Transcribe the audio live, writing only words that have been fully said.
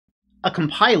A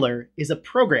compiler is a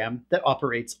program that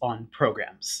operates on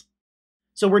programs.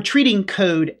 So we're treating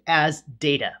code as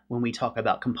data when we talk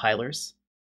about compilers.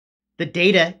 The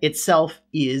data itself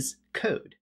is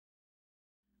code.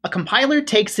 A compiler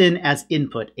takes in as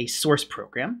input a source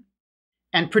program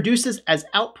and produces as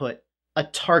output a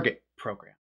target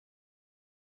program.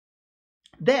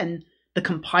 Then the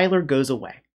compiler goes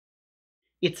away.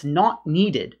 It's not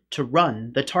needed to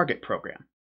run the target program.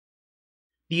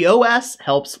 The OS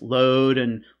helps load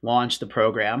and launch the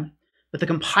program, but the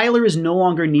compiler is no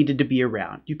longer needed to be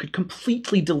around. You could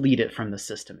completely delete it from the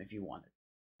system if you wanted.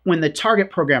 When the target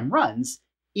program runs,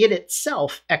 it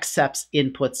itself accepts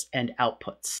inputs and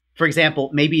outputs. For example,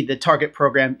 maybe the target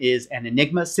program is an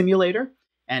Enigma simulator,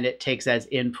 and it takes as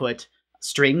input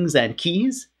strings and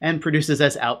keys and produces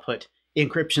as output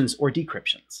encryptions or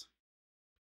decryptions.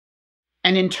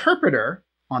 An interpreter,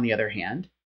 on the other hand,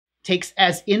 takes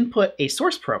as input a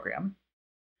source program,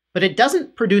 but it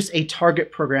doesn't produce a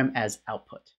target program as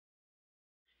output.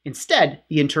 Instead,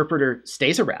 the interpreter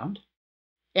stays around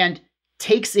and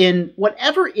takes in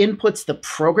whatever inputs the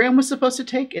program was supposed to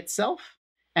take itself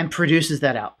and produces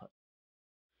that output.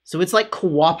 So it's like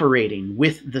cooperating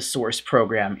with the source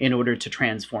program in order to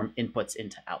transform inputs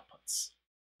into outputs.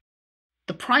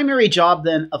 The primary job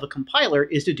then of a compiler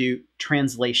is to do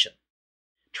translation.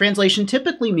 Translation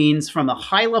typically means from a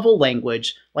high-level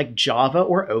language like Java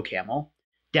or OCaml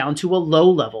down to a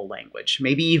low-level language,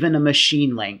 maybe even a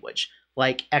machine language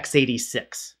like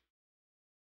x86.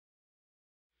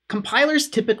 Compilers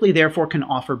typically therefore can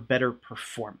offer better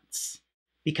performance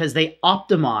because they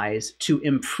optimize to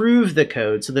improve the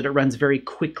code so that it runs very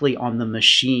quickly on the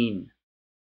machine.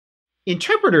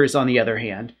 Interpreters, on the other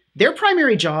hand, their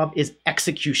primary job is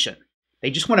execution.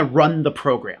 They just want to run the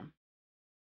program.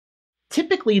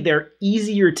 Typically, they're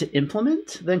easier to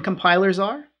implement than compilers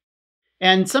are,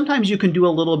 and sometimes you can do a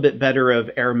little bit better of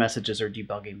error messages or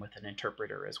debugging with an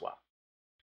interpreter as well.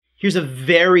 Here's a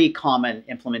very common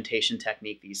implementation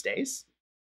technique these days.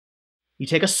 You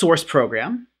take a source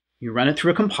program, you run it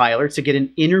through a compiler to get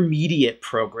an intermediate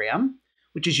program,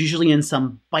 which is usually in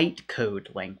some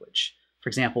bytecode language. For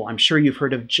example, I'm sure you've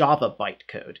heard of Java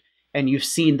bytecode, and you've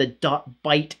seen the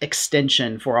 .byte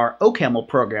extension for our OCaml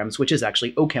programs, which is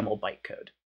actually OCaml bytecode.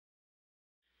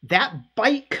 That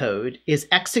bytecode is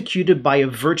executed by a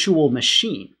virtual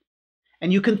machine,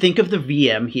 and you can think of the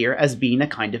VM here as being a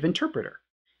kind of interpreter.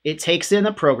 It takes in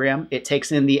a program, it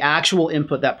takes in the actual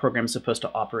input that program is supposed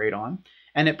to operate on,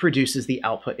 and it produces the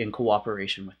output in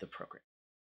cooperation with the program.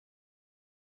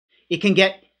 It can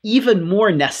get even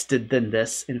more nested than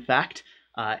this, in fact.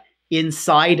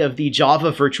 Inside of the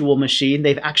Java virtual machine,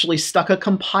 they've actually stuck a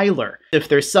compiler. If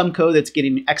there's some code that's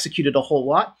getting executed a whole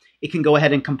lot, it can go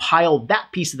ahead and compile that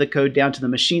piece of the code down to the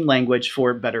machine language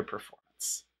for better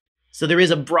performance. So there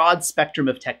is a broad spectrum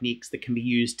of techniques that can be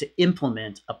used to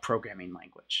implement a programming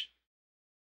language.